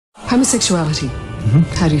Homosexuality.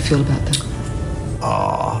 How do you feel about that?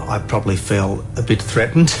 Oh, I probably feel a bit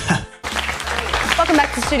threatened. Welcome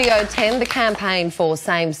back to Studio 10. The campaign for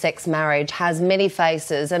same-sex marriage has many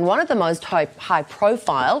faces, and one of the most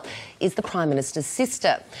high-profile is the Prime Minister's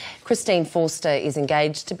sister. Christine Forster is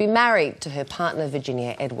engaged to be married to her partner,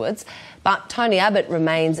 Virginia Edwards, but Tony Abbott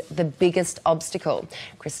remains the biggest obstacle.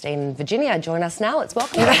 Christine and Virginia join us now. Let's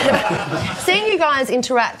welcome them. Seeing you guys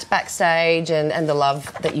interact backstage and the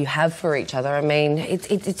love that you have for each other, I mean,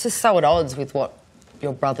 it's just so at odds with what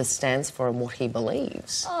your brother stands for and what he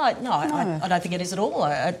believes. Oh, no. I don't think it is at all.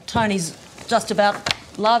 Tony's just about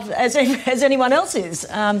love as anyone else is.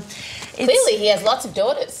 Clearly he has lots of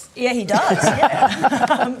daughters. Yeah, he does,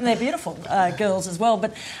 yeah. They're beautiful girls as well.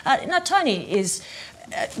 But, no, Tony is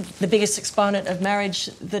the biggest exponent of marriage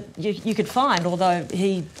that you could find, although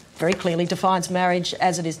he very clearly defines marriage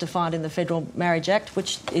as it is defined in the Federal Marriage Act,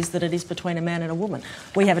 which is that it is between a man and a woman.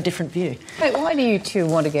 We have a different view. But why do you two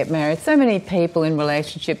want to get married? So many people in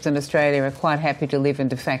relationships in Australia are quite happy to live in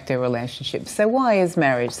de facto relationships. So why is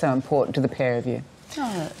marriage so important to the pair of you?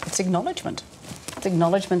 It's acknowledgement. It's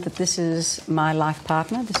acknowledgement that this is my life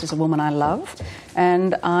partner, this is a woman I love,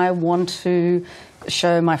 and I want to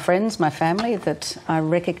show my friends, my family, that I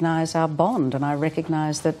recognise our bond and I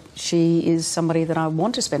recognise that she is somebody that I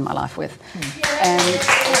want to spend my life with. And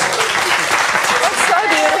that's so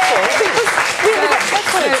beautiful.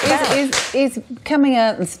 Is coming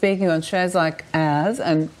out and speaking on shows like ours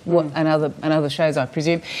and other shows, I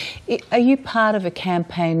presume, are you part of a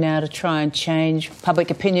campaign now to try and change public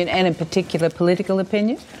opinion and, in particular, political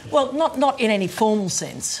opinion? Well, not in any formal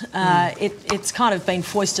sense. It's kind of been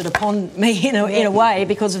foisted upon me in a way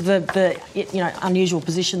because of the unusual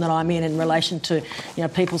position that I'm in relation to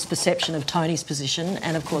people's perception of Tony's position,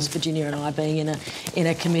 and of course Virginia and I being in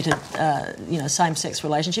a committed same-sex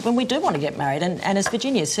relationship, and we do want to get married. And as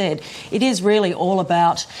Virginia said, it is really all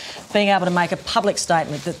about being able to make a public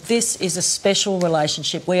statement that this is a special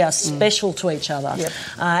relationship. We are special to each other,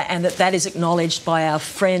 and that is acknowledged by our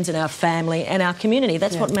friends and our family and our community.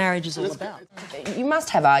 That's what marriage is all about. You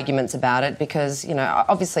must have arguments about it because,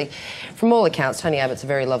 obviously, from all accounts, Tony Abbott's a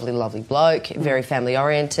very lovely, lovely bloke, very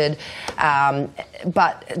family-oriented.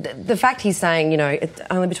 But the fact he's saying, it's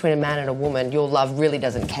only between a man and a woman, your love really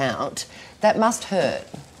doesn't count, that must hurt.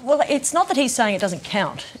 Well, it's not that he's saying it doesn't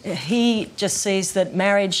count. He just sees that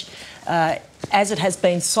marriage, as it has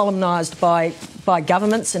been solemnised by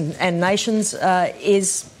governments and nations,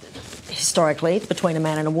 is historically between a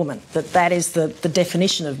man and a woman. That is the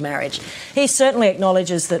definition of marriage. He certainly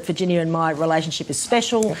acknowledges that Virginia and my relationship is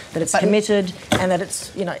special, that it's committed, and that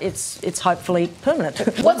it's hopefully permanent.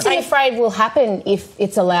 What's he afraid will happen if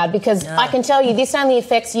it's allowed? Because I can tell you, this only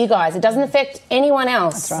affects you guys. It doesn't affect anyone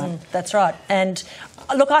else. That's right. That's right. And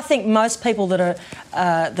look, I think most people that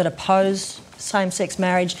oppose same-sex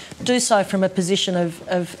marriage do so from a position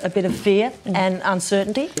of a bit of fear and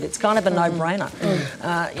uncertainty. It's kind of a no-brainer.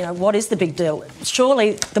 What is the big deal?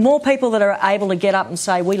 Surely the more people that are able to get up and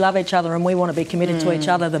say we love each other and we want to be committed to each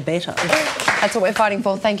other, the better. That's what we're fighting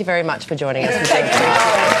for. Thank you very much for joining us.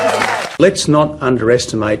 Let's not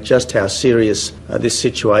underestimate just how serious this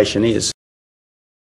situation is.